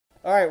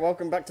Alright,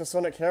 welcome back to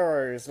Sonic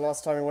Heroes.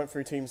 Last time we went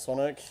through Team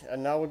Sonic,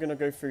 and now we're gonna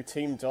go through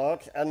Team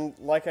Dark, and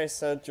like I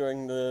said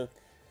during the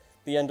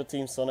end of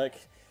Team Sonic,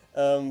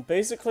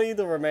 basically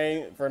the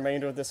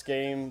remainder of this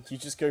game, you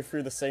just go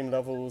through the same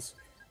levels,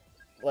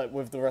 like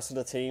with the rest of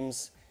the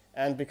teams,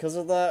 and because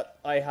of that,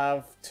 I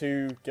have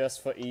 2 guests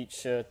for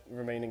each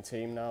remaining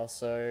team now,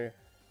 so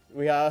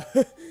we have...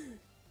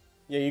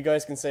 yeah, you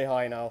guys can say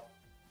hi now.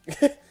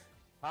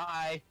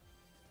 Hi.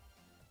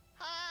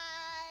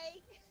 Hi!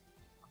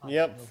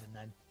 Yep.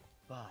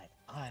 But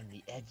I'm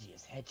the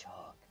edgiest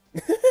hedgehog.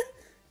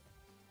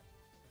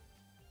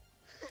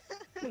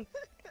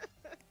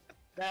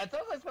 That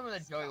sounds like something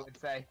that Joey would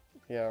say.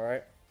 Yeah,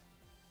 right?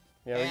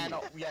 Yeah, And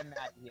we have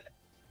Matt here.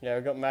 yeah,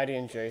 we got Maddi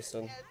and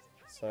Jason, Yes.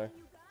 so...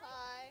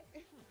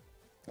 Hi.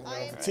 and I now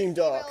am the the Team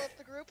female Dark. of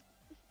the group.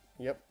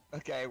 Yep.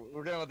 Okay,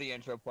 we're gonna let the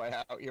intro play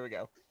out. Here we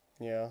go.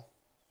 Yeah.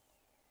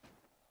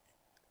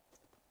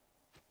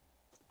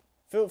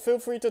 Feel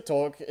free to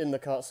talk in the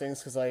cutscenes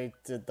because I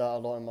did that a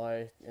lot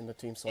in the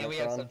Team Sonic And we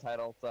have run.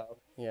 subtitles, so.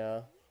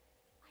 Yeah.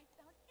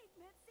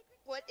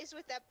 What is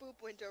with that boob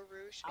window,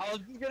 Rouge? I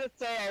was just gonna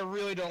say I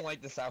really don't like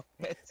this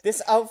outfit.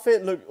 This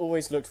outfit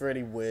always looked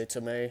really weird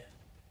to me.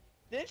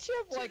 Didn't she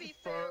have To like be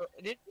fur? fair,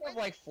 Didn't she have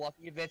like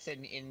fluffy bits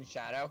in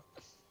Shadow?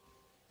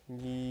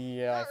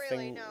 Yeah, Not I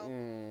really, think.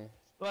 no.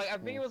 Like I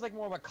think it was like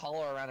more of a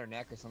collar around her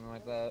neck or something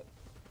like that.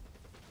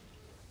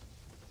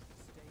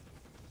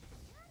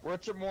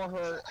 Which are more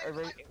her. I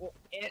would like to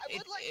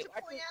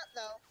point out,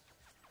 though,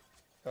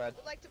 Go ahead. I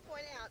would like to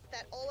point out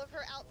that all of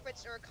her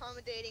outfits are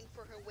accommodating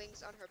for her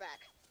wings on her back.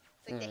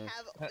 Like they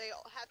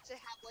all have to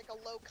have like a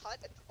low cut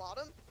at the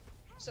bottom,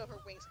 so her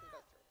wings can go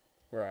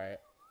through. Right.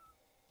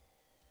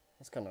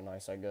 That's kind of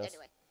nice, I guess.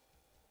 Anyway.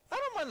 I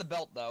don't mind the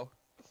belt though.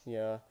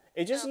 Yeah.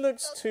 It just No,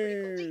 looks belt's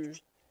pretty too.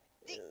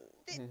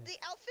 cool. The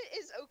outfit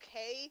is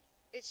okay.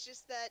 It's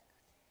just that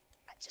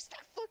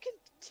fucking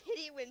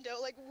titty window.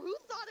 Like, who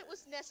thought it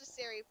was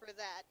necessary for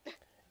that?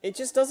 It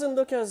just doesn't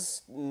look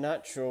as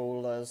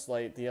natural as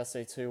like the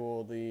SA2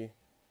 or the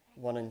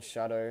one in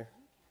Shadow.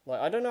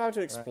 Like I don't know how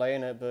to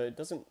explain it, but it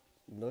doesn't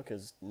look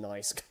as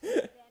nice.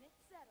 Then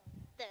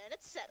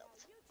it's settled.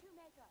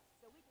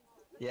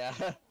 Yeah.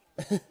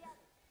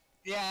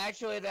 Yeah,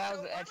 actually, that was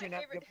So one of actually my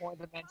another good point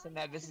to mention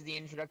that this is the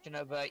introduction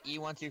of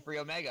E123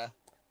 Omega.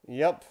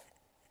 Yep.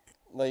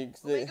 Like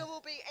the. Omega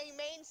will be a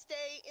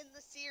mainstay in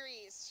the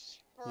series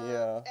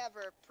Yeah.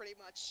 forever, pretty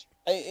much.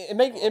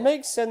 It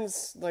makes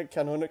sense, like,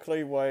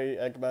 canonically, why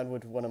Eggman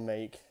would want to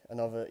make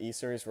another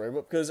E-Series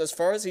robot, because as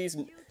far as he's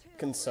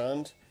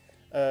concerned,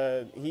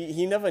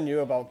 he never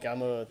knew about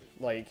Gamma,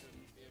 like,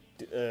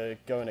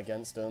 going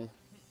against him.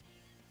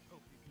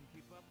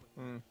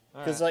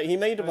 Because, like, he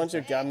made a bunch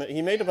of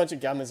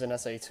Gammas in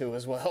SA2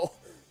 as well.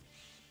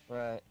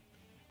 Right.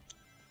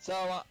 So,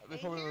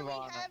 before And we here move we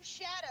on... have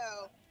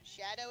Shadow.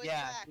 Shadow is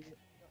Yeah. back.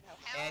 Now,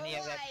 how And he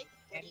has, I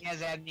and he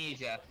has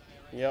amnesia.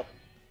 Yep.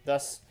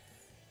 That's...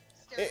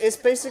 stereotypical It's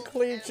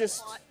basically anime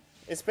just... plot.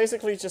 It's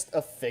basically just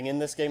a thing in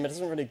this game. It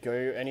doesn't really go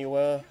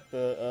anywhere,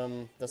 but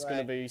that's going to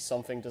Right. be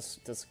something to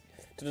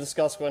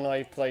discuss when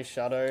I play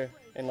Shadow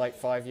in like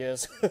 5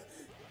 years.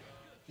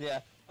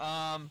 Yeah.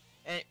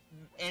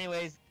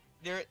 Anyways,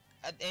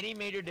 any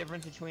major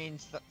difference between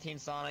Team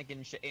Sonic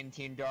and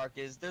Team Dark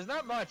is there's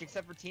not much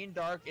except for Team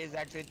Dark is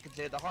actually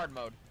considered the hard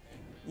mode.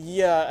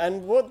 Yeah,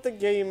 and what the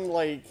game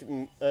like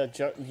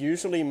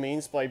usually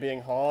means by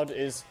being hard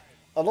is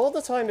a lot of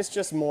the time it's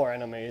just more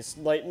enemies.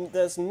 Like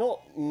there's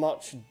not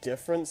much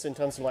difference in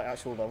terms of like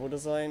actual level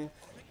design.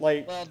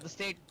 Like Well, the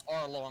stages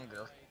are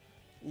longer.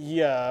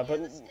 yeah,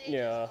 but the stages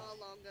yeah, are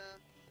longer.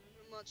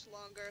 Much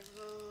longer.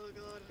 Oh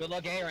god. Good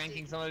luck A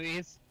ranking some of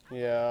these.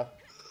 yeah.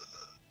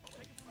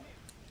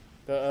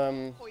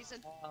 But Poison.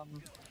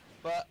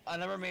 But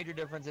another major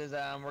difference is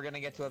we're gonna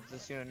get to it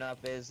soon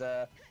enough is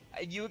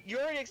you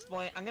already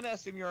explained. I'm gonna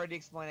assume you already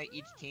explained that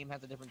each team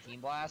has a different team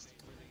blast.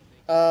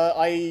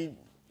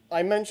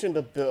 I mentioned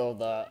a bit of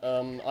that.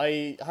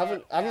 I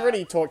haven't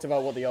really talked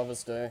about what the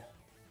others do.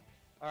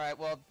 All right.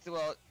 Well,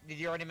 did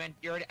you already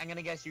I'm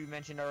gonna guess you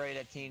mentioned already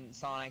that Team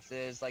Sonic's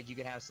is like you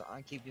can have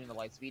keep doing the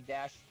light speed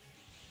dash.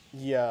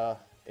 Yeah,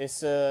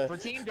 it's For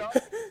Team Dark,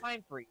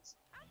 time freeze.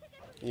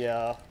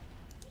 yeah.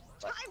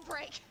 Time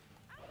break.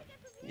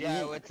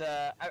 Yeah, it's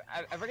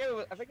I forget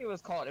I think it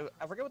was called.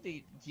 I forget what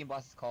the team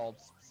blast is called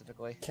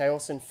specifically.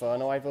 Chaos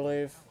Inferno, I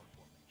believe.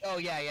 Oh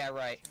yeah,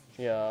 right.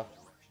 Yeah.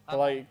 But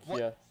like, what-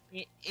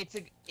 yeah.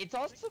 It's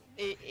also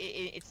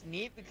it's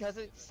neat because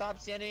it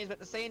stops the enemies, but at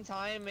the same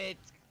time it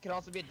can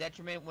also be a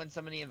detriment when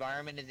some of the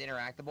environment is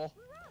interactable.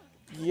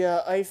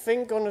 Yeah, I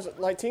think on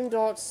like Team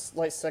Dark's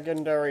like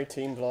secondary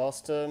Team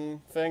Blast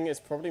thing is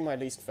probably my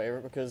least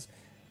favorite because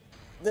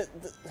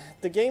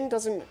the game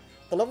doesn't,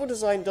 the level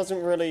design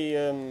doesn't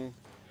really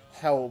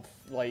help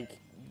like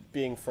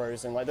being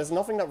frozen. Like there's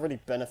nothing that really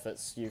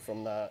benefits you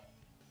from that.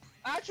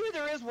 Actually,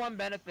 there is one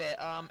benefit.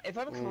 If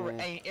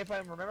I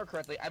remember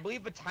correctly, I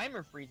believe the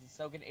timer freezes.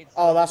 So it's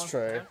Oh, that's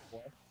true.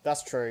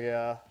 That's true.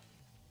 Yeah.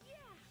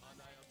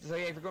 So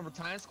yeah, if you're going for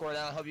time score,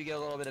 that'll help you get a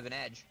little bit of an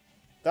edge.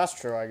 That's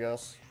true, I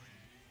guess.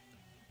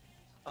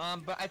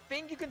 But I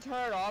think you can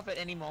turn it off at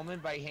any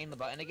moment by hitting the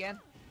button again.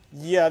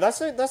 Yeah,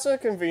 that's a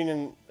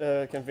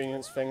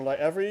convenience thing. Like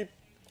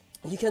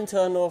you can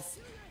turn off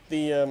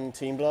the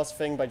Team Blast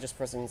thing by just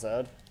pressing Z,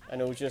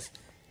 and it'll just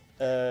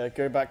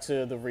go back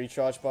to the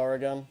recharge bar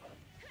again.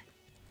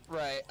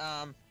 Right.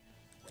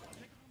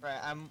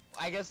 Right.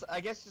 I guess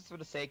just for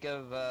the sake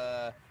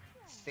of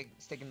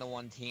sticking to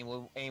one team,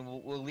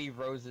 we'll leave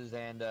Roses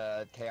and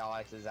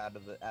Chaotixes out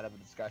of the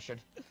discussion.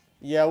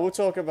 Yeah, I'll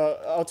talk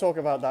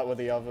about that with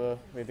the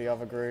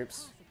other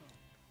groups.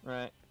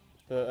 Right.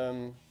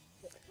 But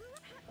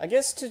I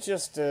guess to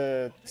just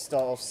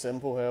start off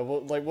simple here.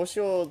 What's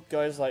your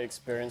guys'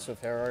 experience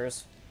with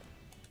heroes?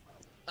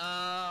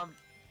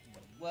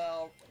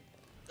 Well,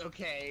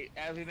 okay.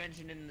 As we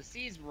mentioned in the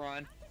Seas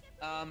run,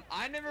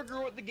 I never grew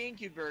up with the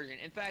GameCube version.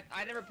 In fact,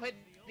 I never played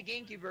the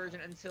GameCube version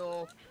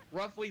until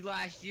roughly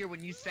last year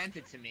when you sent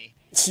it to me.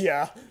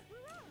 Yeah.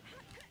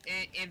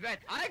 In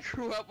fact, I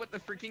grew up with the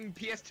freaking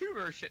PS2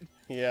 version.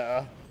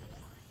 Yeah.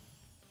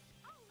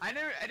 I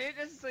didn't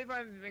necessarily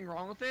find anything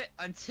wrong with it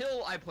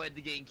until I played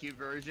the GameCube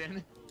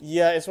version.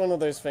 Yeah, it's one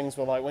of those things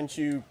where once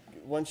you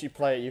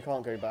play it, you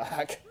can't go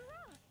back.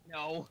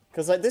 No.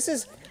 Because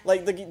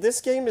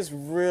this game is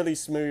really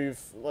smooth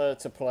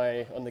to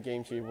play on the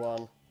GameCube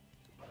one.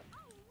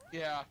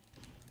 Yeah.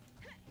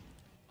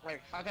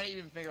 Like, how can I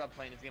even think about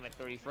playing this game at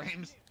 30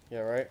 frames?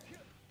 Yeah, right.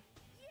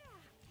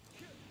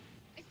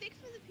 I think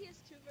for the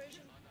PS2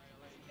 version,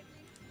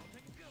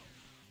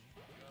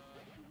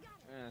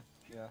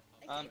 Yeah.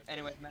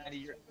 Anyway, Maddi,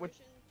 you're which?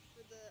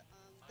 For the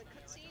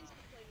cutscenes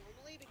you play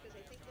normally because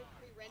I think they're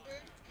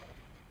pre-rendered.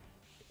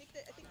 I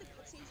think the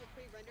cutscenes are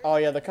pre-rendered. Oh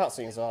yeah, the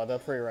cutscenes they're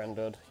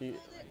pre-rendered. Full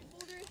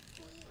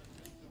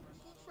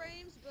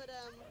frames, but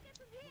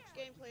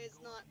gameplay is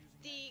not.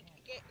 The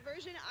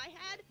version I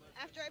had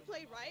after I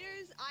played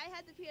Riders, I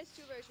had the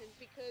PS2 version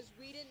because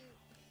we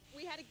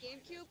had a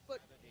GameCube,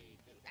 but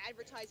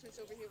advertisements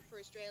over here for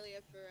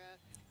Australia for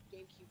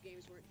GameCube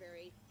games weren't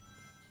very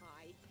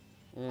high.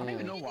 I don't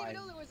even know why.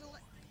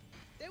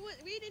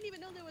 We didn't even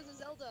know there was a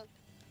Zelda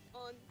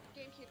on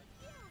GameCube.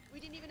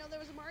 We didn't even know there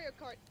was a Mario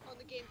Kart on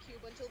the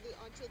GameCube until the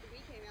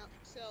Wii came out.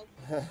 So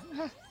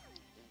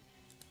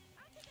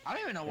I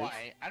don't even know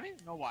why. I don't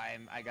even know why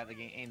I got the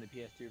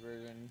PS2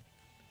 version.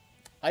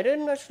 I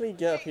didn't actually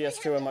get a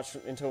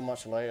PS2 until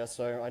much later,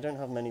 so I don't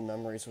have many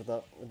memories with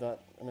that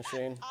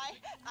machine. I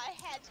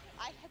had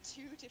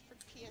two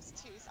different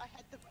PS2s. I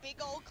had the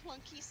big old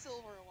clunky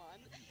silver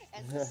one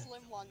and the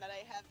slim one that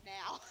I have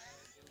now.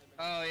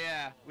 Oh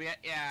yeah,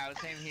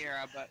 same here.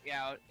 But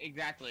yeah,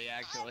 exactly.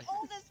 Actually, I'm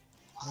old as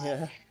fuck.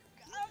 Yeah.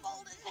 I'm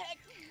old as heck.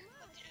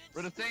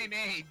 We're the same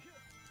age.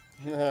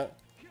 I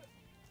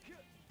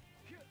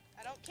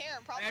don't care.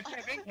 I'm probably. Actually,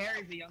 I think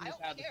Harry's the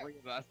youngest out of the three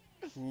of us.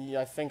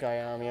 Yeah, I think I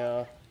am.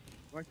 Yeah.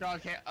 You're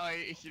not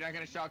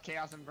gonna shout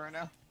Chaos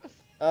Inferno?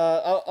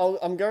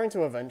 I'm going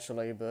to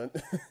eventually, but.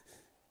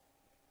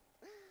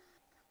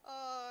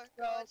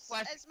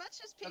 As much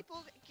as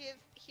people give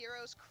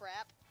heroes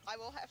crap, I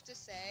will have to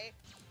say,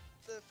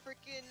 the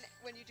freaking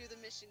when you do the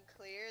mission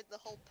clear, the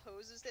whole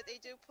poses that they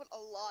do put a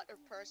lot of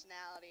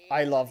personality.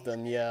 I love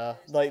them. Yeah.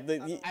 I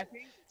think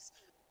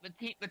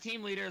the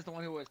team leader is the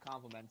one who always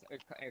comments,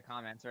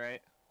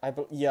 right?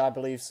 Yeah, I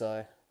believe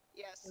so.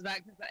 Yes.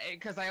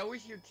 Because I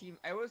always hear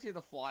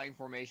the flying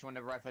formation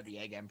whenever I play the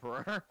Egg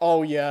Emperor.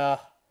 Oh yeah,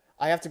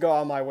 I have to go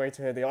out of my way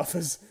to hear the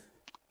others.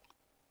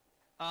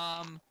 What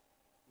was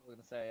I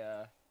gonna say?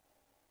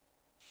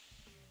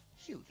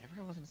 Shoot, I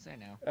forgot what I was gonna say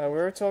now. We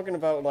were talking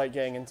about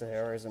getting into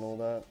heroes and all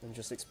that, and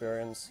just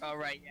experience. Oh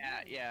right,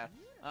 yeah.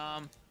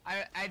 I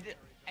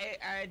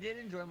did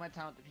enjoy my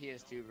time with the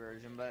PS2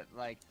 version, but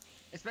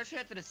especially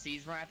after the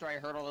Seas run, after I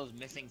heard all those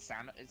missing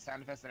sound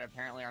effects that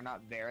apparently are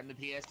not there in the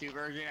PS2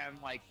 version,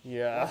 I'm like,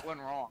 yeah, what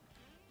went wrong?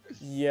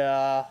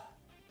 Yeah,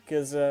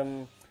 because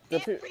everything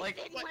went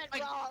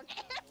wrong.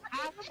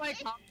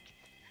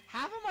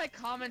 half of my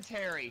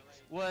commentary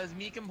was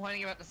me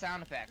complaining about the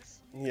sound effects.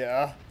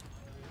 Yeah.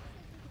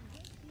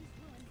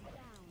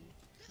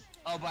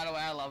 Oh, by the way,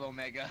 I love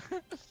Omega.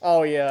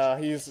 Oh yeah,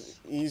 he's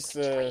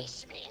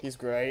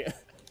great.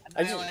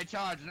 I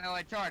charge,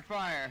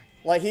 fire.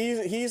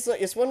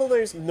 It's one of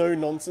those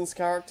no-nonsense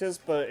characters,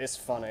 but it's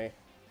funny.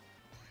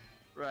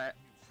 Right.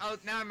 Oh,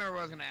 now I remember what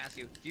I was gonna ask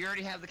you. Do you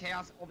already have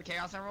all the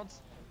Chaos Emeralds?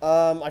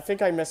 I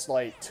think I missed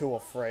 2 or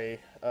 3.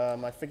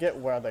 I forget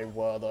where they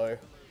were though.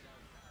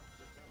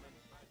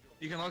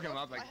 You can look them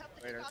up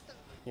later.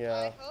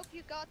 Yeah. I hope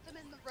you got them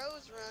in the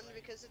Rose run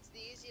because it's the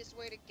easiest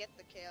way to get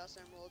the Chaos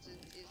Emeralds is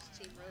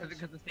Team Rose.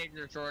 Because the stages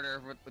are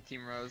shorter with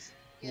Team Rose.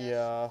 Yes.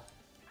 Yeah.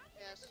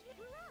 Yes.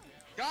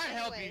 God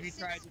help you if you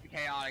try to do the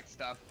chaotic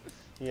stuff.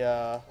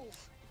 Yeah.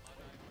 Oof.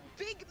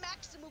 Big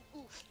maximum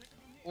oof.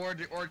 Or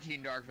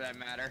Team Dark for that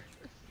matter.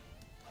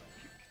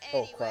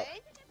 Anyway, Oh crap.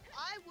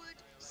 I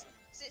would,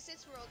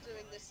 since we're all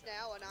doing this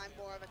now and I'm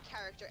more of a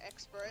character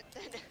expert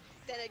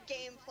than a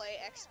gameplay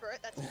expert,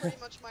 that's pretty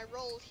much my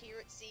role here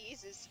at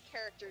Seas is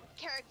character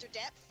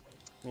depth.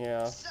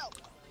 Yeah. So,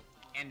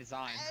 And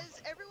design.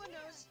 as everyone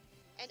knows,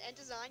 and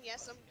design,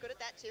 yes, I'm good at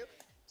that too.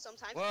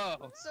 sometimes.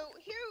 Whoa. So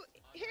here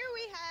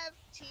we have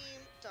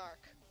Team Dark.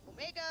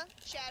 Omega,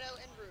 Shadow,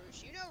 and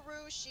Rouge. You know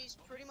Rouge, she's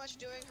pretty much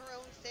doing her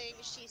own thing.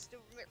 She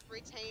still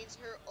retains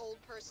her old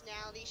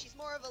personality. She's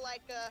more of a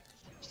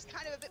she's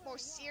kind of a bit more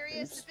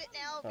serious a bit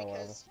now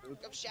because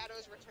of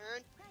Shadow's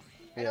return.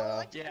 And I would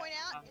like to point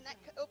out in that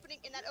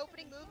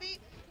opening movie,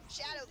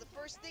 Shadow, the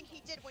first thing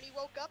he did when he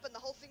woke up and the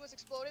whole thing was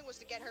exploding was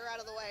to get her out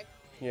of the way.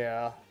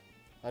 Yeah,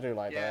 I do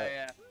like that.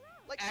 Yeah.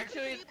 Like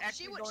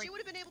she would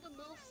have been able to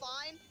move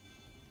fine.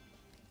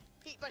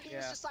 But he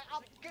was just like,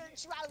 I'm getting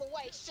you out of the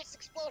way, shit's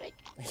exploding.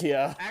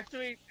 Yeah.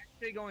 Actually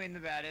going into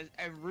that is,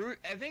 I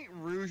think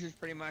Rouge is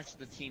pretty much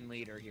the team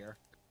leader here.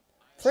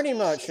 Pretty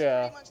much, she's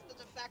yeah. pretty much the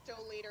de facto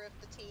leader of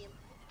the team.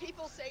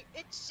 People say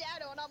it's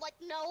Shadow, and I'm like,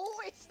 no,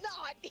 it's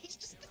not. He's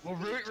just. Well,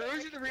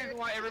 Rouge is the reason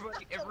why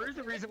everybody. Rouge is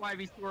the reason why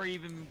these two are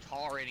even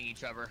tolerating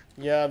each other.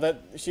 Yeah,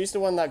 she's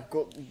the one that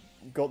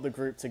got the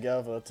group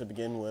together to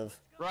begin with.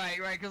 Right,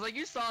 because like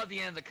you saw at the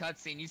end of the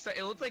cutscene,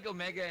 it looked like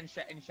Omega and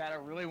Shadow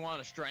really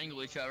wanted to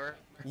strangle each other.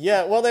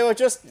 Yeah, well, they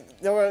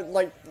were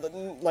like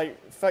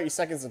 30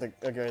 seconds ago,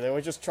 they were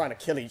just trying to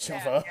kill each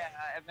other. Yeah,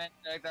 and then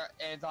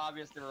it's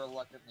obvious they're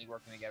reluctantly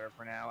working together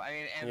for now. I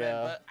mean,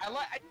 but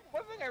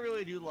one thing I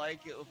really do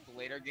like with the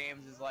later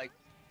games is like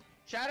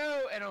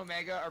Shadow and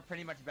Omega are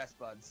pretty much best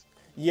buds.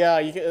 Yeah,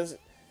 you can.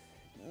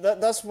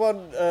 That's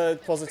one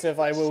positive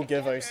I will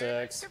give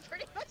 06. They're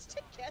pretty much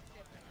together.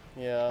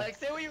 Yeah. Like,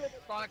 say what you were in the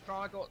Sonic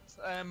Chronicles,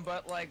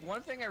 but like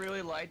one thing I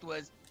really liked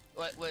was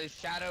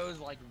Shadow's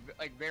like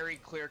very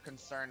clear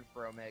concern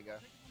for Omega.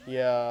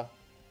 Yeah.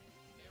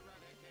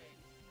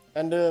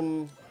 And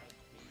oh,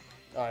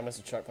 I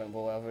missed a checkpoint, but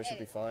whatever, it should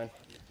be fine.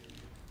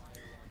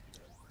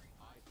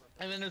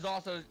 And then there's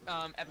also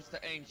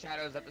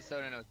Shadow's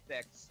episode in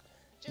 06.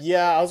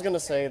 Yeah, I was gonna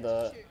say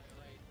that.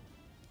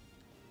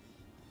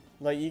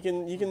 Like you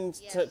can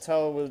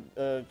tell with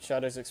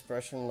Shadow's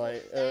expression,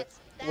 like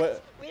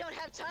we don't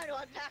have time to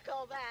unpack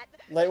all that.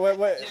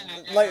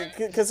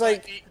 Cause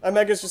like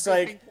Omega's just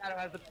like. Shadow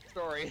has the best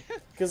story.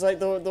 Cause like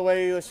the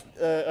way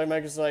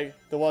Omega's like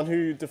the one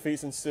who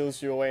defeats and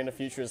steals you away in the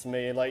future is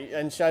me, like,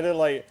 and Shadow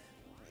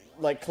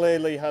like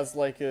clearly has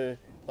like a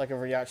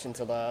reaction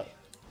to that.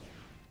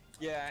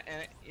 Yeah,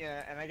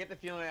 and I get the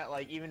feeling that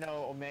like even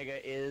though Omega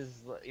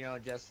is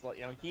just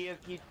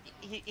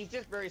he's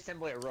just very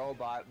simply a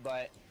robot,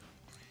 but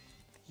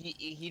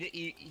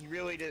he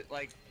really did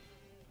like.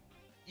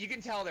 You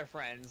can tell they're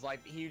friends. Like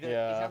it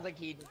sounds like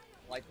he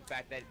like the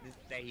fact that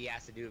he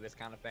has to do this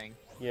kind of thing.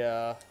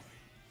 Yeah.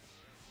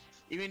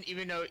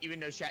 Even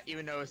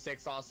though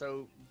 6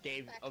 also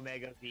gave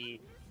Omega the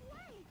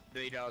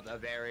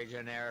very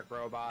generic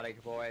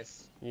robotic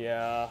voice.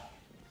 Yeah.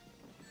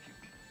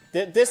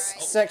 This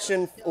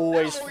section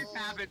always.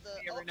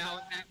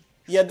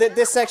 Yeah,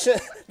 this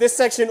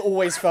section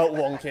always felt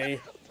wonky.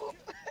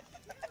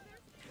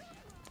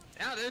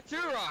 Now there's 2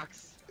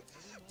 rocks.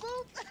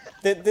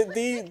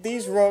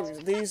 These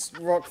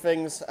rock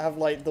things have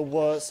like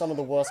some of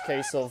the worst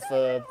case of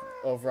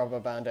rubber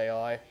band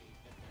AI.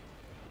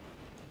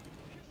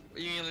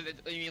 You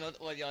mean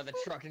the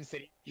truck and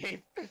city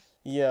game?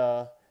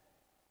 Yeah.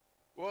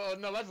 Well,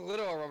 no, that's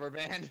literal rubber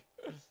band.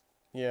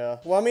 Yeah.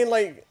 Well, I mean,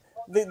 like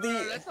No,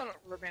 that's not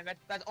rubber band.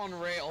 That's on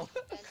rail.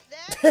 And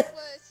that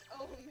was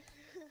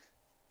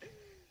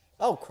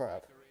Oh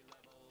crap.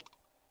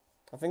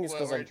 I think it's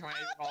because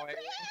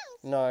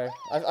No,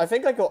 I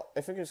think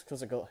it's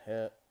because I got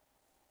hit.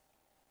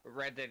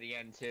 Red at the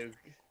end too.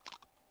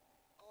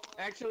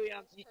 Actually,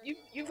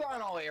 you've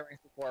gone all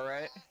A-ranks before,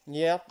 right?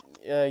 Yep.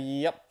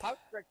 Yep.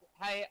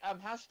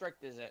 How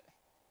strict is it?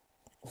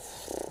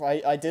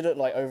 I did it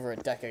like over a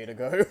decade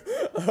ago.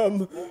 No,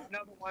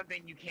 the one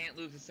thing you can't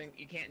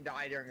you can't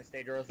die during a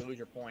stage or else you lose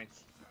your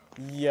points.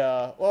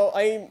 Yeah. Well,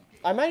 I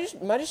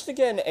managed to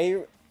get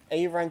an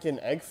A rank in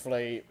Egg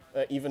Fleet,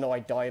 even though I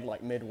died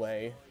like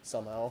midway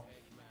somehow.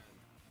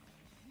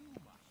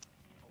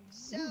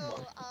 So,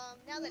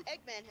 now that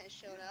Eggman has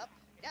shown up,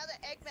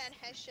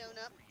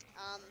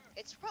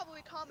 it's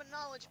probably common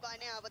knowledge by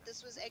now, but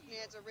this was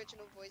Eggman's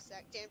original voice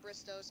act, Dan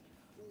Bristow's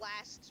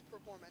last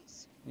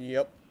performance.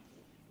 Yep.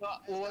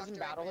 Well, wasn't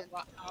Battle?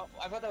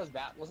 I thought that was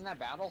Wasn't that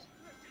Battle?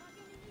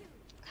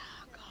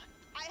 Oh god,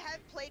 I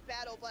have played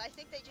Battle, but I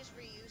think they just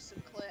reused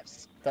some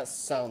clips. That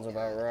sounds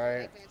about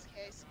right. Eggman's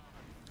case.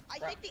 I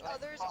think the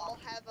others all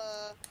have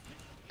a.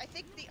 I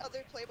think the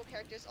other playable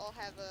characters all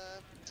have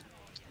a.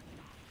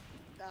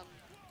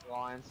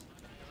 Lines.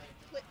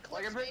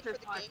 Clips made for the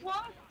game.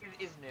 What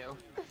is new?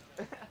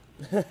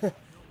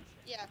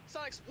 Yeah,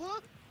 Sonic's.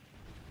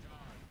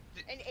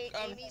 And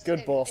Amy's.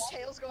 Good boss. And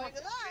Tails going.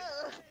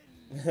 Ah!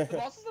 The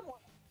boss is the more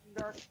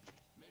dark.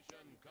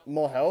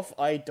 More health?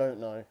 I don't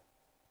know.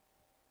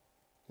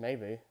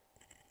 Maybe.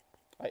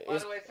 By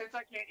the way, since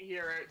I can't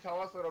hear it, tell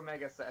us what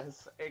Omega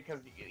says.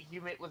 Because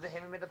was it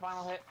him who made the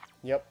final hit?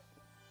 Yep.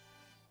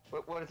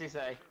 What does he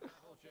say?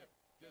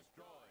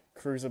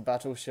 Cruiser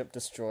battleship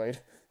destroyed.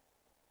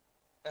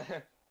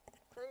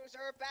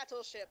 Cruiser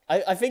battleship.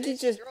 I think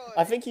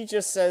he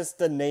just says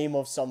the name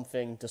of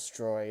something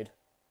destroyed.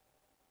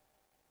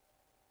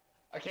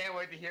 I can't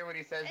wait to hear what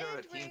he says over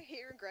And the we're team.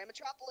 here in Grand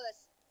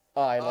Metropolis.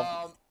 Oh, I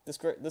love this.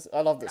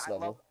 I love this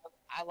level.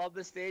 I love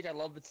this stage. I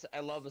love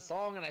the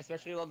song, and I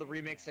especially love the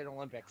remix in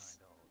Olympics.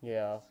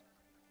 Yeah.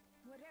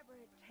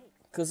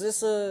 Cause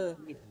this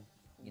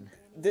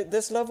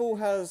level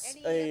has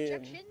Any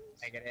objections?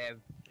 Negative.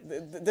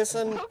 this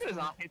and Look at his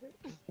eyes.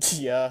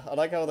 yeah, I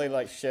like how they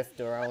like shift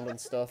around and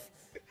stuff.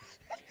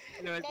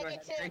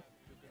 Negative.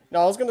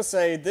 No, I was gonna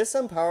say this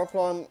and Power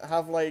Plant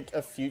have like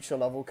a future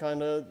level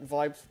kind of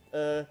vibe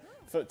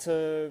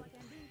to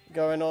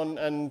going on,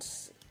 and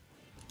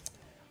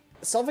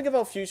something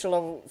about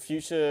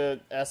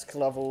future-esque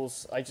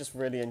levels I just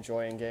really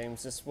enjoy in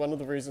games. It's one of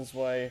the reasons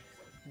why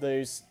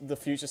the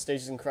future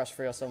stages in Crash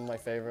 3 are some of my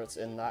favorites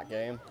in that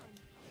game.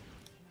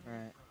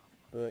 Right.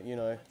 But you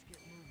know.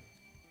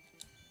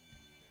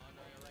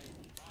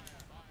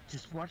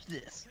 Just watch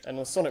this. And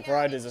the Sonic Yeah,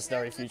 Riders in is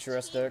very terms of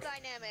futuristic. team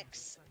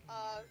dynamics.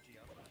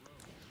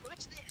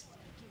 Watch this.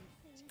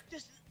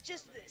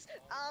 Just this.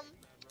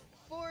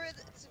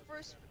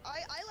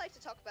 I like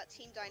to talk about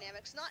team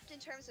dynamics, not in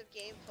terms of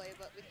gameplay,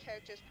 but with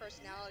characters'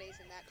 personalities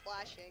and that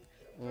clashing.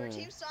 For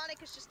Team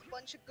Sonic, it's just a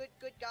bunch of good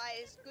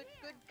guys, good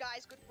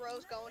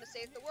bros going to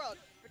save the world.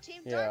 For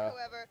Team Dark,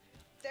 however,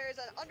 there's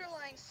an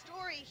underlying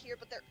story here,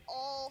 but they're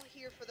all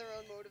here for their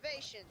own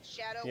motivations.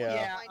 Shadow wants to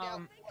find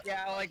out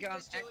what he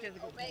was doing.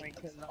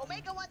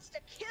 Omega wants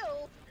to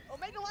kill.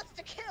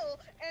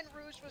 And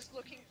Rouge was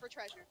looking for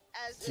treasure.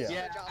 As is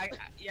their job.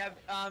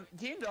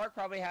 Team Dark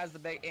probably has the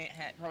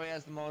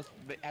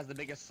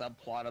biggest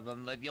subplot of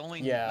them. Like the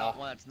only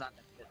one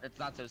that's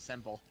not so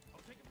simple.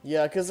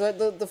 Yeah, because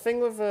the thing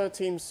with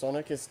Team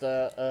Sonic is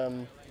that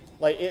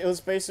like it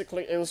was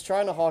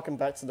trying to harken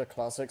back to the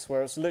classics,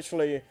 where it's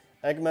literally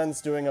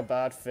Eggman's doing a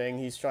bad thing,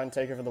 he's trying to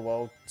take over the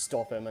world,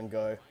 stop him and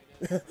go.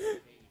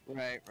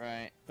 Right.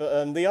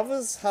 But the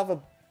others have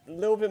a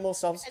little bit more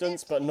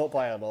substance, but not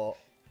by a lot.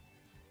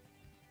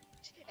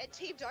 And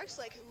Team Dark's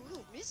like,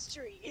 ooh,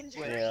 mystery.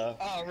 Yeah.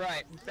 Oh,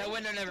 right. That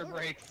window never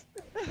breaks.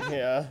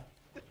 Yeah.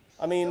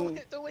 I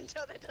mean... The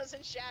window that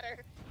doesn't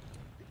shatter.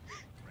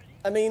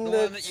 I mean... The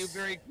one that you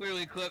very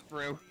clearly clipped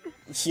through.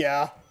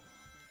 Yeah.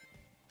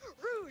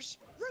 Rouge,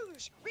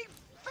 we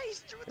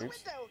phased through the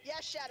window. Yeah,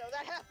 Shadow,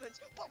 that happens.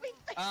 But we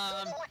phased through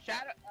the window.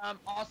 Shadow,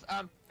 also,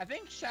 I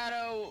think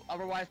Shadow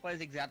otherwise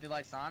plays exactly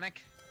like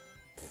Sonic.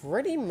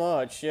 Pretty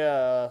much,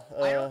 yeah.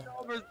 I don't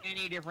know if there's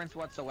any difference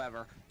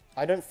whatsoever.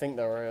 I don't think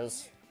there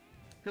is.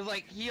 Cause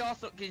like he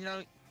also, you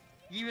know,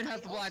 he even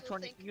has the black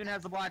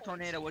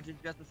tornado, which is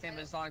just the same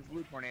as Sonic's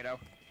blue tornado.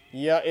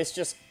 Yeah, it's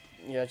just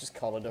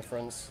color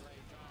difference.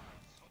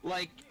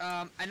 Like,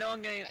 I know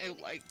I'm getting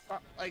like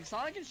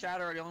Sonic and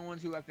Shadow are the only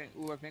ones who I think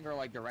are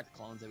like direct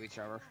clones of each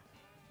other.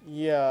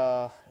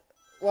 Yeah.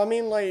 Well, I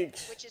mean, like...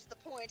 Which is the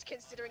point,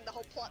 considering the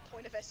whole plot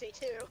point of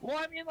SA2. Well,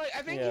 I mean, like,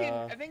 I think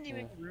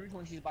even Rouge,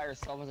 when she's by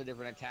herself, has a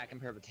different attack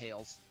compared to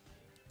Tails.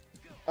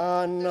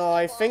 No,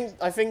 I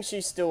think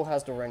she still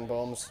has the ring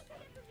bombs.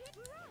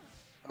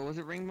 Oh, was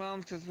it ring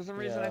bombs? Because for some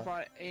reason I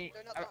thought she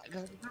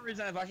was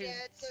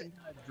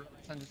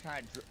just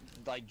kind of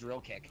like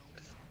drill kick.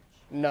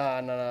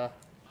 Nah.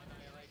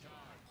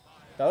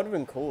 That would have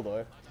been cool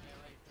though.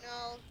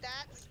 No,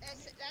 that's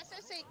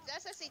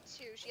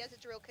SA2. She has a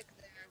drill kick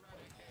there.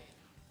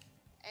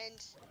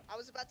 And I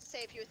was about to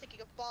say, if you were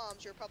thinking of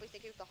bombs, you were probably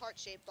thinking of the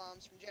heart-shaped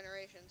bombs from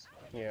Generations.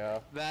 Yeah.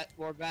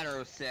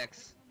 Battle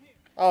 06.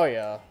 Oh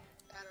yeah.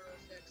 Battle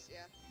 06,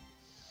 yeah.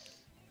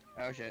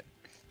 Oh shit.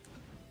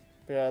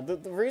 Yeah, the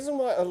reason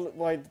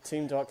why the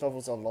Team Dark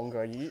levels are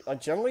longer are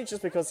generally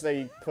just because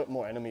they put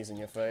more enemies in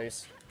your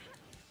face.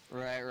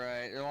 Right.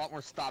 There's a lot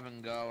more stop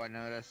and go, I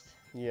noticed.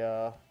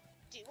 Yeah.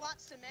 Do you want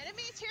some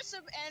enemies? Here's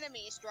some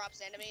enemies. Drops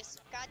enemies.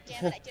 God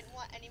damn it, I didn't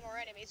want any more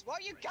enemies. Well,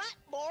 you got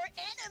more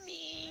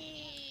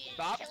enemies!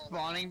 Stop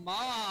spawning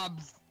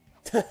mobs!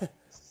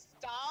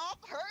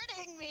 Stop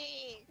hurting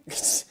me!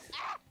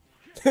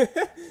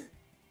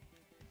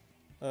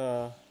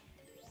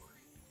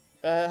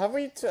 Have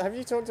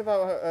you talked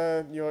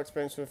about your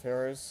experience with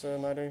Heroes,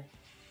 Maddi?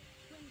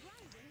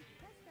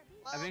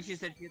 I think she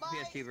said she had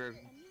the PS2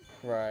 version.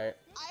 Right.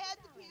 I had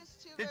the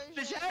PS2 version.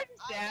 The Shadow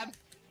stab!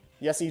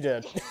 Yes, he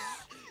did.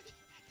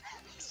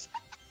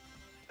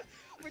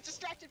 We're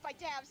distracted by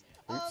dabs.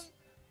 Oops.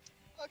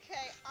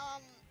 Okay,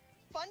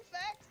 fun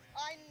fact,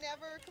 I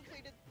never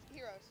completed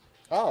Heroes.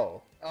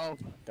 Oh. Oh.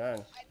 Dang.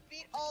 I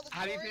beat all the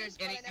Have stories,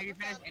 you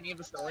finished any of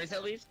the stories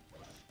at least?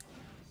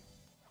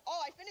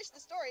 Oh, I finished the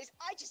stories.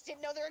 I just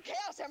didn't know there were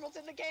Chaos Emeralds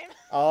in the game.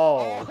 Oh.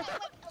 I was like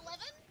 11?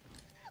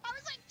 I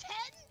was like 10,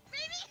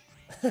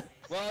 maybe?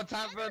 Well,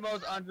 time for the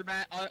most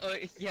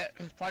yeah,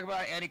 talk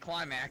about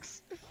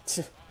anticlimax. I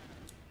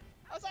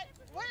was like,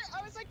 where?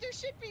 I was like, there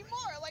should be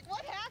more. Like,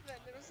 what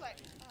happened? It was like,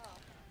 oh.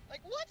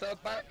 Like, what the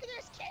fuck?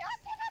 There's Chaos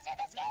Emeralds in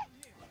this game?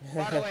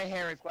 By the way,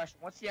 Harry, question.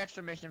 What's the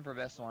extra mission for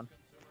this one?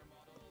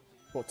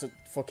 What,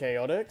 for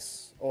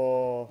Chaotix?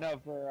 Or... No,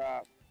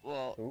 for,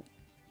 well... Ooh.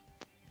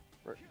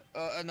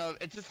 No,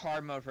 it's just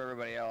hard mode for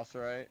everybody else,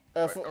 right?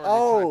 For, Or is it time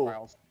oh,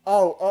 trials?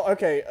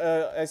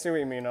 okay. I see what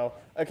you mean now.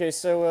 Okay,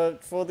 so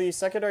for the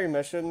secondary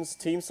missions,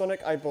 Team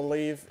Sonic, I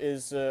believe,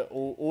 is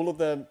all of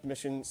the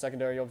mission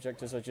secondary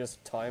objectives are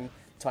just time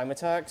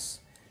attacks.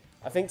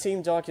 I think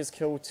Team Dark is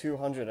kill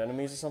 200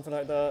 enemies or something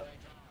like that.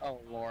 Oh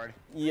lord.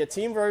 Yeah,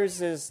 Team Rose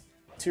is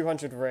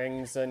 200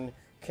 rings, and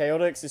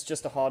Chaotix is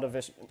just a harder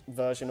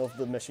version of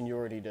the mission you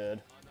already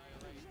did.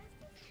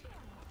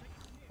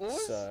 What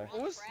was? So.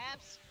 What was?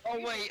 Perhaps. Oh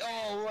wait.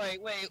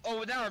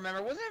 Oh, now I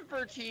remember. Wasn't it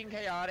for Team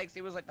Chaotix?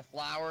 It was like the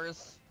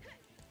flowers.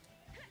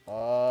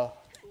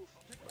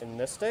 In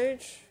this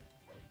stage?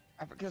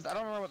 Because I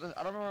don't remember what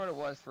I don't remember what it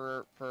was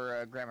for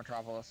Grand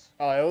Metropolis.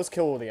 Oh, it was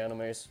kill all the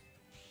enemies.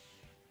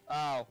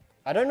 Oh.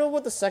 I don't know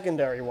what the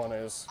secondary one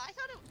is. I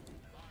thought it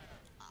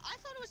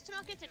was to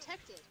not get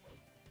detected.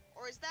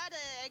 Or is that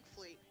a egg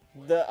fleet?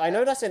 I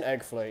know that's in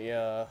Egg Fleet,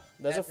 yeah.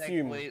 There's That's a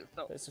few. actually-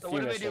 There's a So few what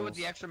do we missions. do with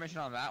the extra mission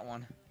on that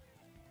one?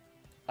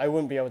 I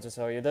wouldn't be able to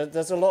tell you.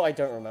 There's a lot I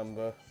don't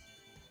remember.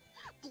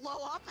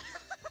 Blow up?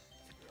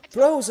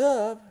 Blows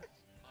up!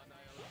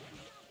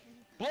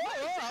 Blow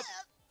up!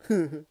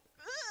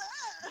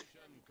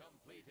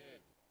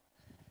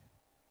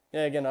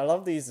 Yeah, again, I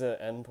love these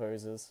end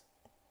poses.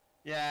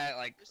 Yeah,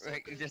 like so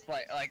good. just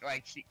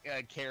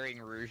carrying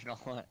Rouge and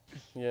all that.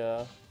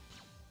 Yeah.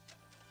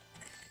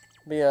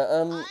 But yeah,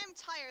 I'm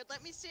tired.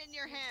 Let me sit in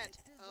your hand.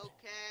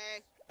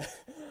 Okay.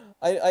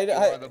 You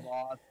are the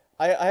boss.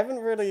 I haven't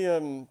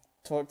really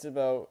talked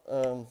about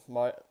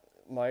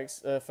my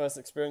first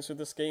experience with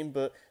this game,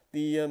 but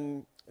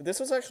the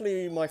this was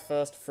actually my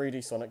first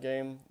 3D Sonic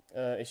game,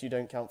 if you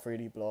don't count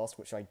 3D Blast,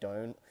 which I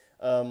don't.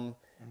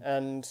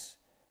 And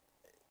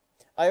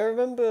I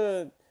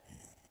remember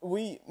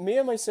me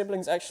and my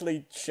siblings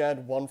actually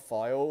shared one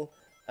file,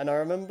 and I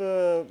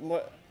remember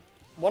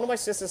one of my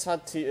sisters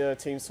had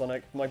Team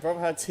Sonic, my brother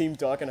had Team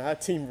Dark, and I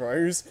had Team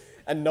Rose,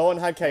 and no one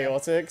had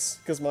Chaotix,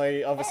 because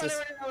my other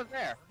sister... I was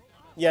there.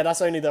 Yeah,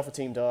 that's only there for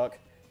Team Dark.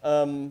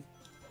 Was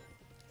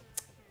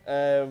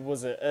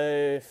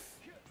it?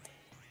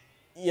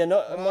 Yeah,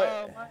 no,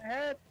 My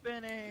head's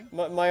spinning.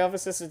 my other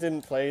sister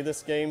didn't play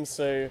this game,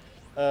 so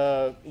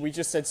we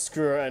just said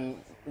screw it,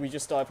 and we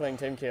just started playing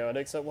Team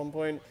Chaotix at one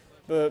point.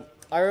 But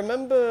I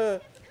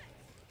remember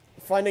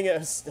finding it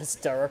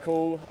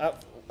hysterical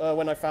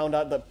when I found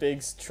out that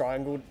Big's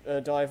triangle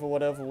dive or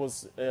whatever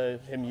was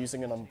him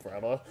using an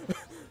umbrella.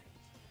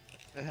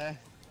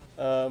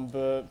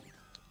 But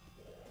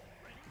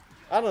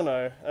I don't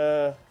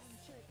know.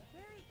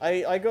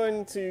 I go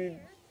into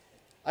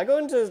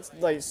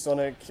like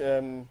Sonic,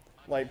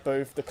 like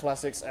both the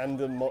classics and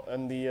the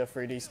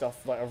 3D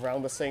stuff like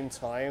around the same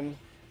time,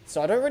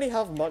 so I don't really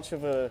have much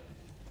of a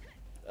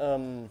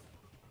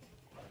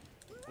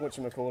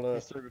whatchamacallit.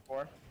 History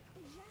before.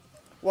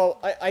 Well,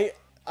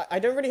 I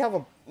don't really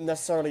have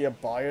necessarily a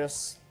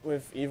bias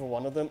with either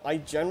one of them. I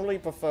generally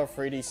prefer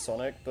 3D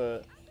Sonic,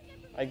 but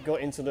I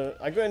got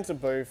into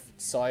both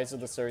sides of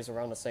the series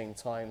around the same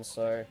time,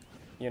 so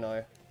you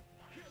know.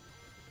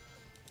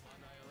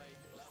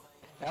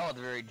 That was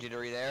very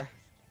jittery there.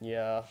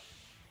 Yeah.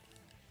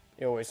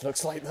 It always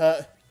looks like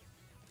that.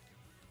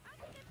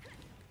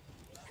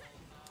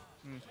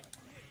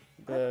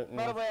 But,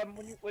 By the way,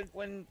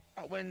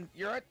 when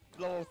you're at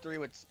level 3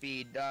 with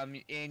speed,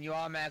 and you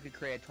automatically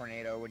create a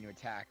tornado when you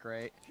attack,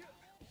 right?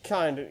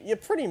 kind of. Yeah,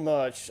 pretty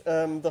much.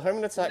 The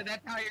homing attack...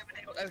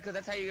 Because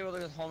that's how you're able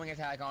to just homing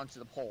attack onto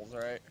the poles,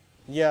 right?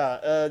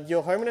 Yeah,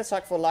 your homing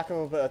attack, for lack of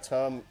a better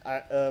term,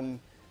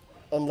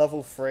 on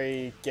level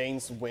 3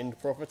 gains wind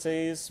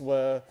properties,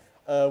 where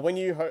when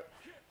you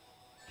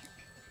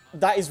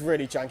that is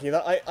really janky.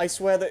 I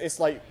swear that it's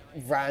like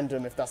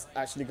random if that's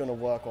actually going to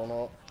work or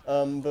not.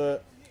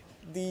 But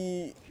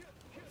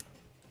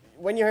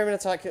when you homing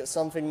attack at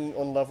something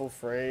on level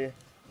 3,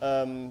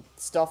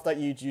 stuff that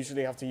you'd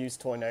usually have to use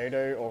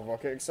Tornado or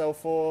Rocket Excel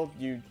for,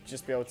 you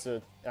just be able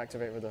to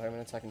activate with the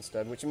homing attack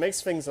instead, which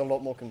makes things a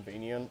lot more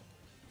convenient.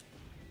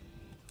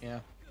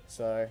 Yeah.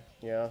 So,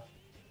 yeah.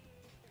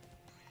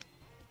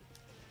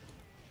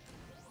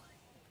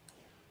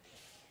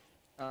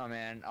 Oh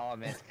man, I'll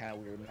admit it's kind of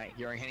weird not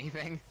hearing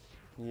anything.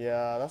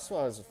 Yeah, that's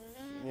what I was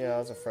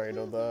afraid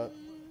of that.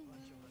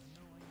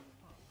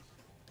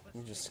 Let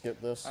me just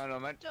skip this. I don't know,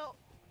 man.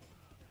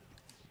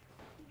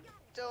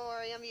 Don't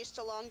worry, I'm used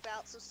to long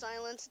bouts of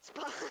silence. It's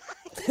fine.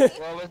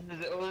 Well,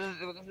 it was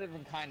a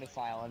different kind of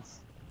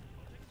silence.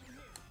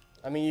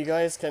 I mean, you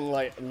guys can,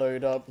 like,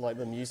 load up, like,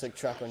 the music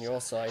track on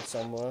your side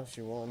somewhere if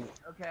you want.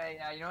 Okay,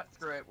 yeah, you know what?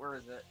 Screw it. Where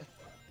is it?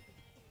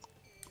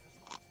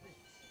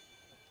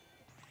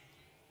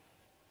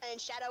 And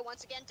Shadow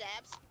once again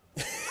dabs.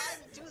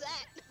 Time to do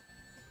that.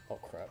 Oh,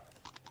 crap.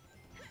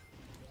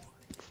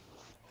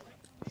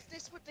 Is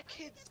this what the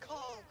kids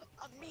call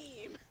a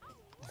meme?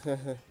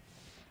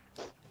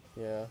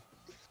 Yeah.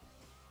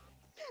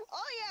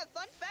 Oh yeah,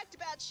 fun fact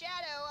about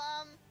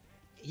Shadow,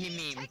 He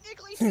he's memes.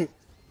 technically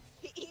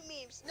he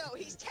memes. No,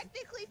 he's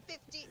technically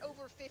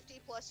over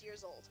 50 plus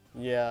years old.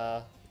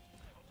 Yeah.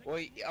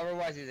 Well,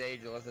 otherwise he's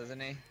ageless,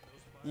 isn't he?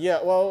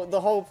 Yeah, well,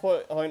 the whole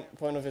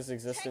point of his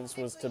existence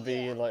was to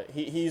be, like,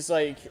 he's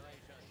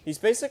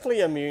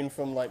basically immune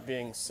from, like,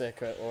 being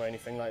sick or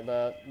anything like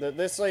that.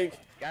 This, like...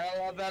 Gotta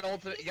love that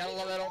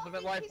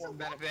ultimate life form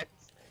benefit.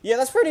 Yeah,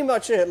 that's pretty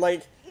much it,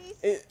 like,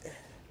 He's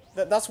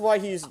that's why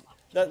he's...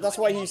 That's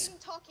why he's...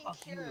 talking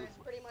cure is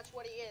pretty much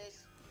what he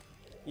is.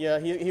 Yeah,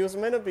 he was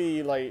meant to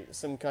be, like,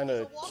 some kind He's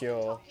a of walking,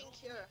 cure. talking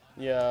cure.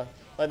 Yeah,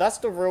 like, that's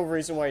the real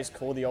reason why he's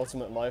called the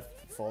ultimate life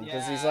form,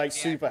 because he's, like,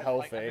 super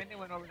healthy. Like, I think they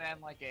went over that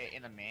in, like,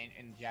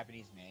 in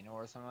Japanese manual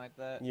or something like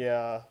that.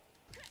 Yeah.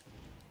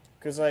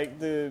 Because, like,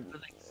 There's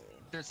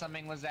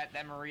something was that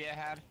Maria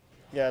had?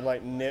 Yeah,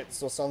 like,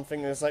 NITs or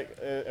something. There's, like,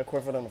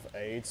 equivalent of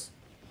AIDS.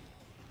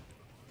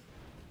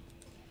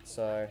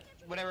 So...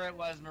 Whatever it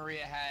was,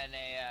 Maria had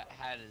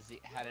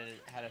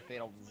a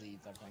fatal disease,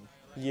 I think.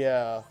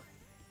 Yeah.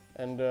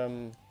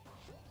 And,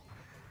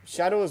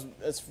 Shadow is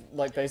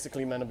like,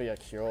 basically meant to be a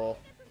cure.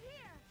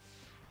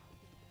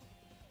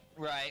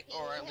 Right,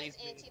 or at least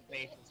the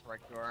basis for a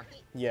cure.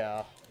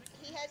 Yeah.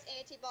 He has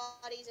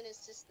antibodies in his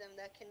system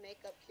that can make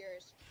up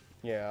cures.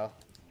 Yeah.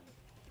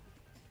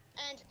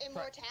 And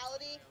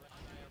immortality.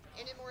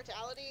 In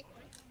immortality.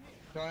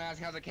 Don't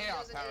ask how the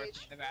chaos power is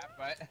in that,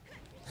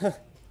 but...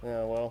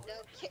 Yeah, well. No,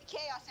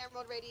 chaos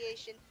emerald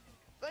radiation.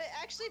 But it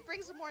actually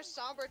brings a more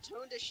somber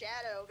tone to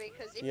Shadow,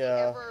 because if he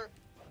ever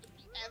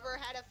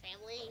had a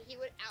family, he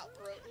would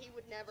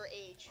never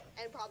age,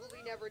 and probably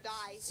never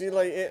die. See,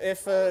 like,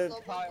 if, Probably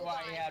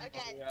why he had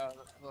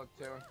look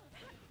too.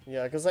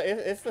 Yeah, because, like,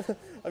 if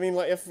I mean,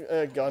 like,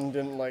 if Gun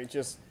didn't, like,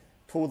 just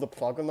pull the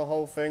plug on the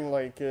whole thing,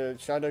 like,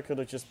 Shadow could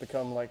have just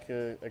become, like,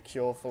 a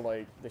cure for,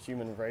 like, the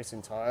human race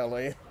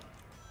entirely.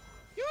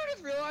 You know what I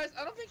just realized?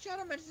 I don't think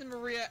Shadow mentions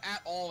Maria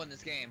at all in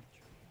this game.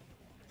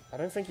 I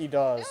don't think he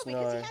does, No,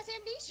 because he has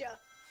amnesia.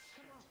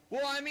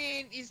 Well, I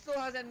mean, he still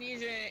has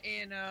amnesia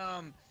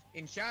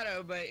in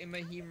Shadow, but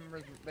he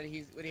remembers, but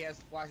he has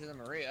flashes of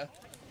Maria.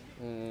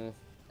 Hmm.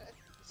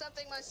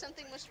 Something must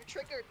have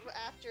triggered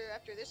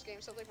after this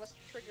game. Something must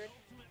have triggered.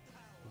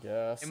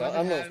 Yeah, It so must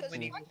I'm have not...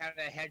 when he had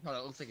a head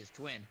that looks like his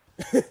twin.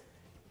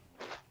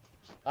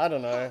 I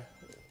don't know.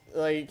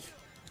 Like,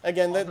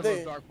 again,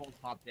 Those Dark Bolts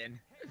popped in.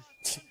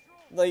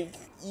 like,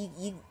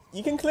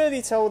 you can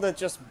clearly tell they're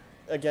just,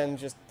 again,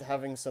 just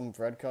having some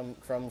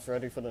breadcrumbs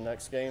ready for the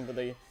next game, but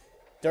they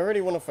don't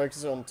really want to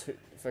focus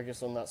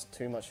on that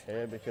too much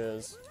here,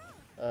 because,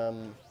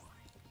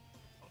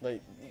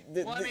 like...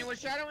 Well, I mean, was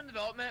Shadow in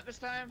development at this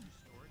time?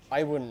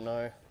 I wouldn't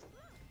know.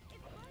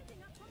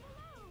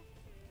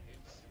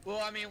 Well,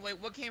 I mean, wait,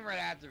 what came right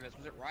after this?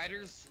 Was it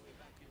Riders?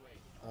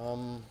 Or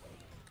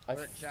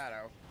was it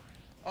Shadow?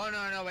 Oh,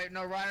 no, wait,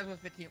 no, Riders was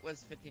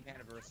 15th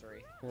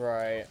anniversary.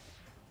 Right.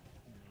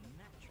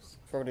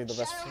 Probably the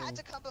best Shadow thing. had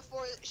to come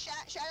before.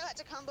 Shadow had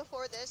to come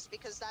before this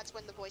because that's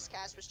when the voice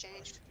cast was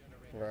changed.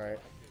 Right.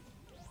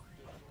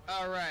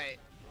 All right.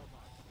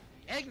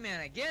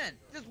 Eggman again.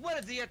 Just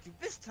what is he up to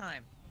this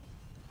time?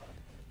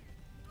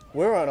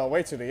 We're on our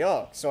way to the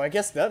Ark, so I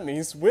guess that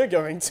means we're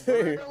going too.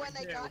 Remember when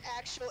they got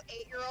actual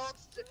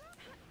 8-year-olds to...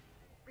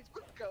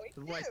 We're going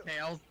The voice to.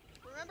 Tails.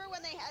 Remember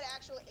when they had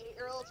actual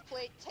 8-year-olds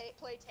play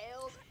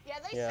Tails? Yeah,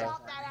 they Yeah.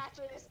 stopped that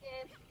after this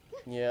game.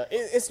 Yeah,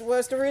 it's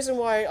the reason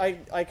why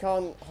I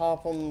can't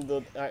harp on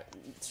the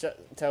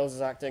Tails'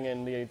 acting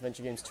in the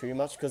adventure games too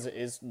much, because it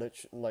is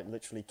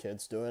literally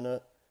kids doing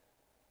it.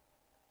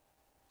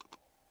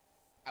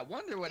 I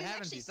wonder what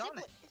happens he's on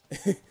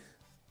it.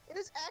 It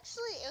was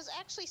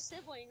actually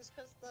siblings,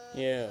 because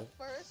the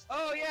first.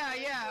 Oh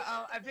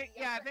yeah. I think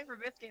for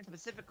this game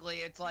specifically,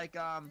 it's like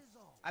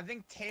I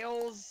think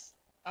Tails,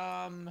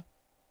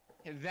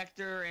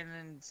 Vector, and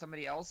then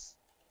somebody else.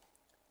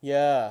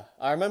 Yeah,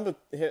 I remember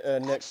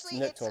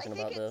Nick talking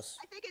about this.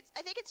 I think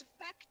it's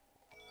Vector.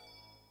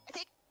 I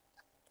think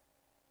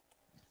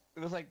It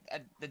was like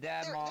the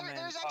dad, mom, and...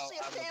 There's actually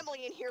a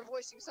family in here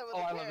voicing some of Oh,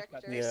 I the love it.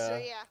 characters, Yeah. so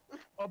yeah.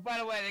 Oh, by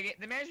the way,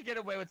 they managed to get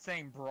away with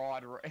saying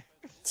broad, right?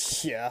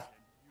 Yeah.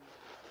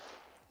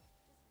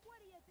 What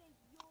do you think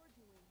you're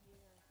doing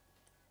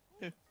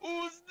here?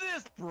 Who's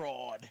this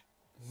broad?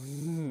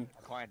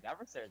 Acquired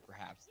adversaries,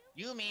 perhaps.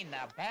 You mean the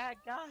bad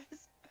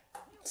guys?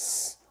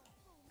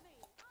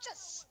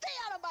 Just stay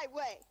out of my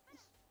way!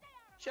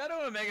 Shadow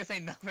and Omega say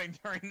nothing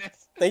during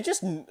this. They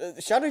just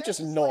Shadow just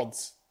just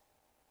nods.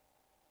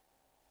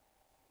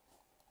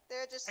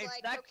 They're just It's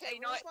like, that- okay,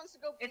 you know who what? just wants to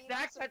go It's beat up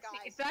that some cutscene.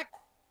 guys? It's that.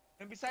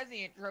 And besides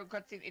the intro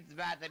cutscene, it's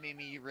that made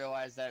me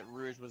realize that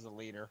Rouge was a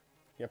leader.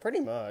 Yeah, pretty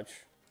much.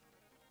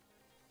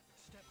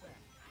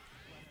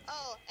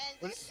 Oh,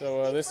 and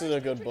So, this is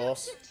a good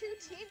boss. To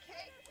Team K.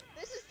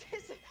 This is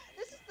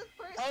the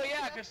first. Oh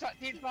yeah, because introduction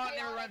Team to Spawn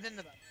never Chaotix. runs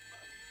into them.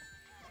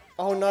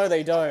 Oh no,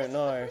 they don't. This is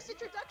No. the first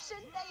introduction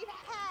they've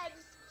had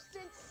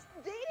since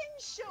they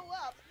didn't show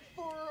up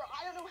for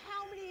I don't know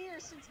how many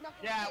years since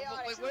Knuckles Yeah, Chaotix.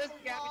 what is It was the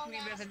a gap between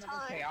this long-ass and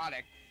Knuckles time.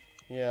 Chaotic?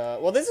 Yeah.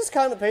 Well, this is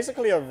kind of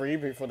basically a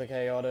reboot for the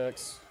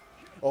Chaotix.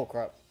 Oh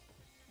crap.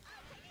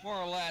 More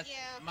or less.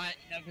 Yeah.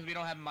 Because we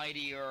don't have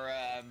Mighty or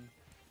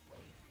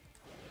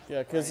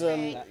Yeah, because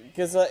Right.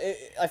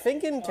 I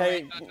think in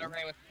Alright, with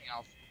something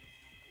else.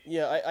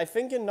 Yeah, I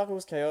think in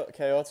Knuckles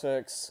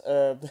Chaotix,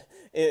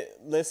 it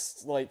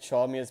lists, like,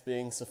 Charmy as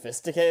being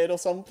sophisticated or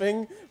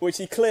something, which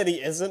he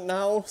clearly isn't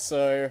now,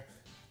 so...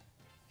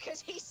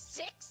 Cause he's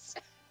 6.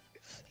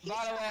 He's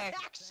By the way, an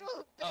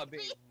actual Oh,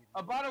 baby.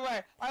 by the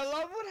way, I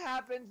love what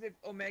happens if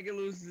Omega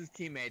loses his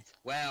teammates.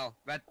 Well,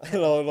 that's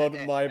Hello, Lord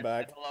of my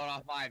back. that's a load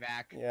off my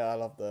back. Yeah, I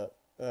love that.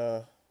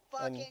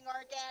 Fucking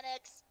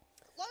organics.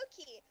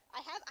 Loki,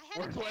 I have a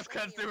Worthless test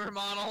on you. consumer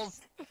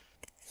models.